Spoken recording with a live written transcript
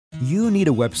You need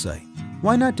a website.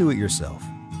 Why not do it yourself?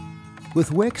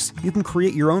 With Wix, you can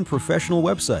create your own professional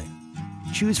website.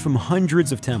 Choose from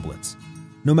hundreds of templates.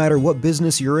 No matter what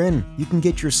business you're in, you can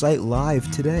get your site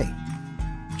live today.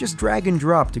 Just drag and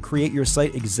drop to create your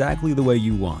site exactly the way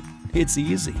you want. It's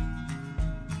easy.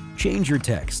 Change your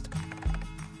text.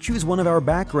 Choose one of our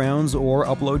backgrounds or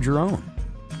upload your own.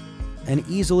 And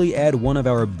easily add one of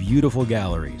our beautiful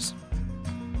galleries.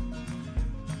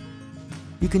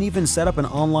 You can even set up an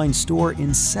online store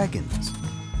in seconds.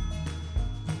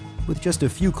 With just a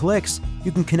few clicks,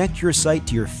 you can connect your site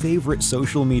to your favorite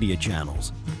social media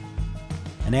channels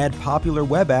and add popular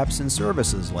web apps and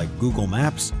services like Google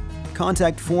Maps,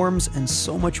 contact forms, and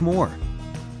so much more.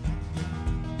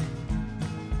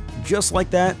 Just like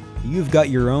that, you've got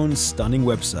your own stunning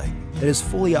website that is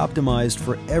fully optimized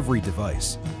for every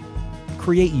device.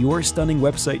 Create your stunning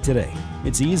website today.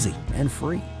 It's easy and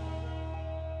free.